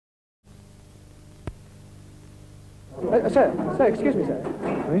Sir, excuse me, sir.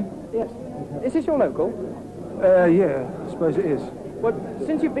 Me? Yes. Is this your local? Yeah, I suppose it is. Well,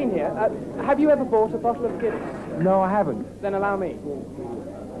 since you've been here, have you ever bought a bottle of Guinness? No, I haven't. Then allow me.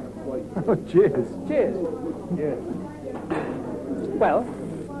 Oh, cheers. Cheers. Yeah. Well?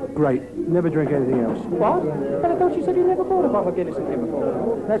 Great. Never drink anything else. What? But I thought you said you never bought a bottle of Guinness in here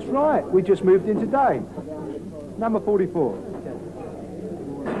before. That's right. We just moved in today. Number 44.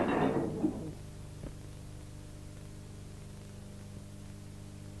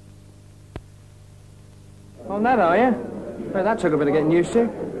 On that, are you? Well, that took a bit of getting used to.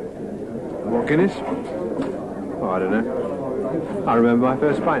 What, Guinness? Oh, I don't know. I remember my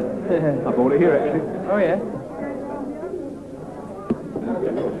first pint. I bought it here, actually. Oh, yeah?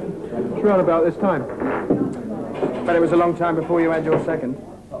 It's around about this time. But it was a long time before you had your second.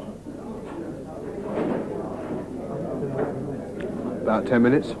 About 10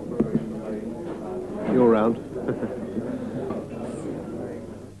 minutes. You're round.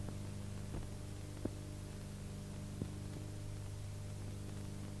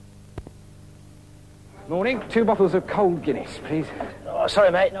 Morning. 2 bottles of cold Guinness, please. Oh,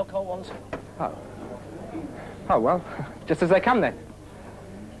 sorry, mate. No cold ones. Oh. Oh, well, just as they come, then.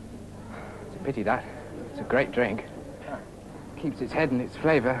 It's a pity, that. It's a great drink. Keeps its head and its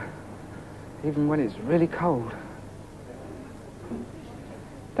flavour, even when it's really cold.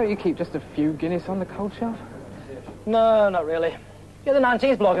 Don't you keep just a few Guinness on the cold shelf? No, not really. You're the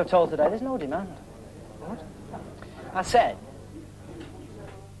 19th bloke I've told today. There's no demand. What? I said...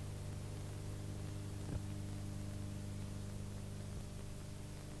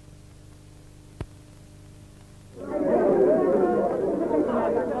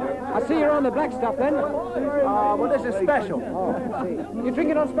 I see you're on the black stuff, then. Well, this is special. You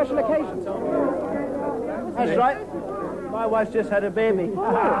drink it on special occasions. That's right. My wife's just had a baby.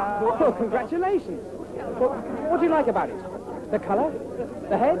 Oh, congratulations. Well, what do you like about it? The colour?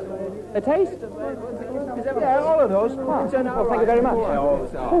 The head? The taste? Yeah, all of those. Well, thank you very much.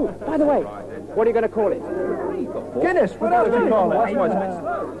 Oh, by the way, what are you going to call it? Guinness, what else do you call it? That's why it's meant.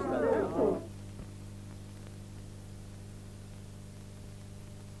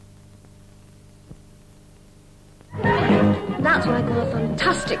 That's what I call a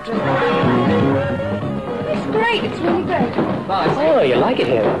fantastic drink. It's great, it's really great. Oh, you like it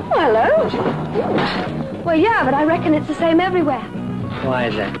here? Oh, hello. Well, yeah, but I reckon it's the same everywhere. Why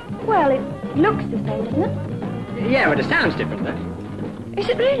is that? Well, it looks the same, doesn't it? Yeah, but it sounds different, though. Is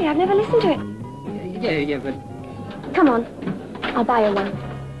it really? I've never listened to it. Yeah, but... Come on, I'll buy you one.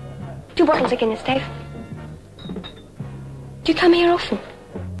 2 bottles of Guinness, Dave. Do you come here often?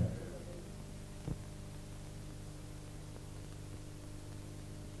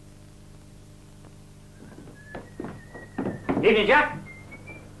 Evening, Jack.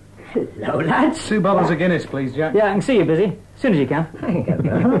 Hello, lads. 2 bottles of Guinness, please, Jack. Yeah, I can see you're busy. As soon as you can. Thank you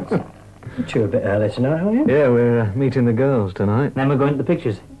very much. You're a bit early tonight, are you? Yeah, we're meeting the girls tonight. Then we're going to the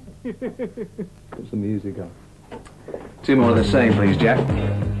pictures. Put some music on. 2 more of the same, please, Jack.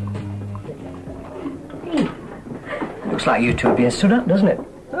 Looks like you two are being stood up, doesn't it?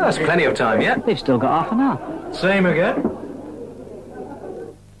 Oh, that's plenty of time yet. They've still got half an hour. Same again.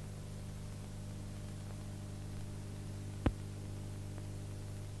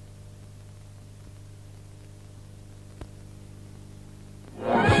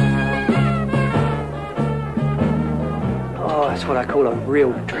 That's what I call a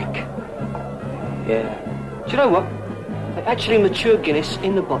real drink. Yeah. Do you know what? They actually mature Guinness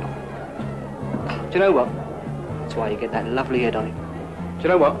in the bottle. Do you know what? That's why you get that lovely head on it. Do you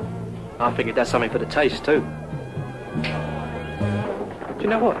know what? I think it does something for the taste, too. Do you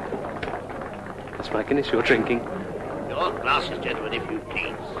know what? That's my Guinness you're drinking. Your glasses, gentlemen, if you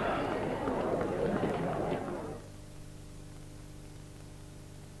please.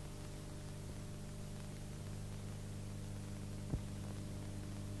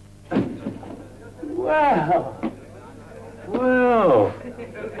 Well. Well.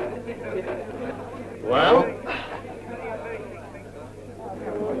 Well?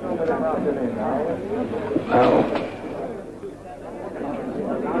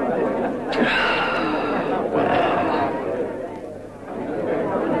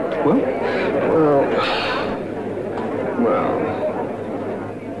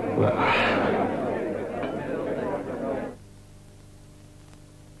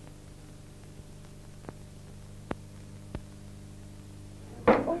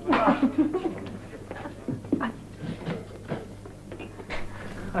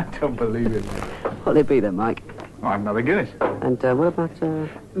 I don't believe it. What'll it be then, Mike? Oh, another Guinness. And what about,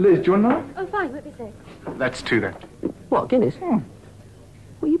 Liz, do you want another? Oh, fine, won't be sick. That's 2 then. what, Guinness? Well,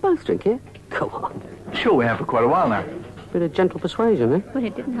 you both drink here? Come on. sure we have for quite a while now. Bit of gentle persuasion, eh? Well,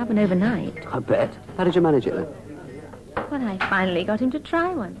 it didn't happen overnight. I bet. How did you manage it, then? Well, I finally got him to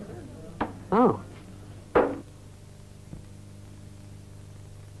try one. Oh.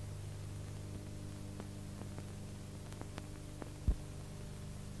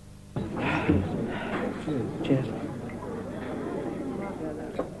 Cheers.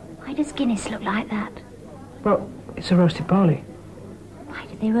 Why does Guinness look like that? Well, it's a roasted barley. Why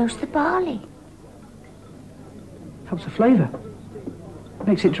do they roast the barley? Helps the flavour.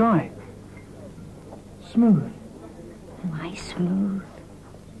 Makes it dry. Smooth. Why smooth?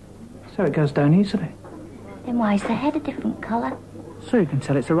 So it goes down easily. Then why is the head a different colour? So you can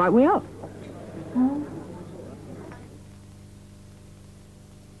tell it's the right way up. Oh.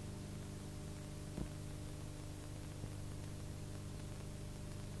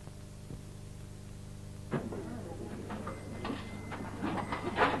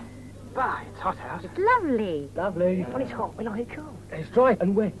 Bah, it's hot out. It's lovely. Lovely. When it's hot, we like it cold. It's dry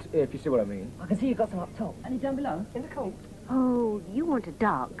and wet, if you see what I mean. I can see you've got some up top. Any down below? In the cold. Oh, you want a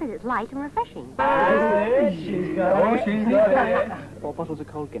dark because it's light and refreshing. She's got it. She's got it. 4 bottles of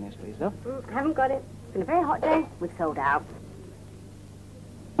cold Guinness, please, love. Haven't got it. It's been a very hot day. We've sold out.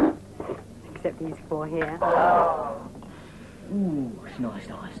 Except these 4 here. Ooh, it's nice.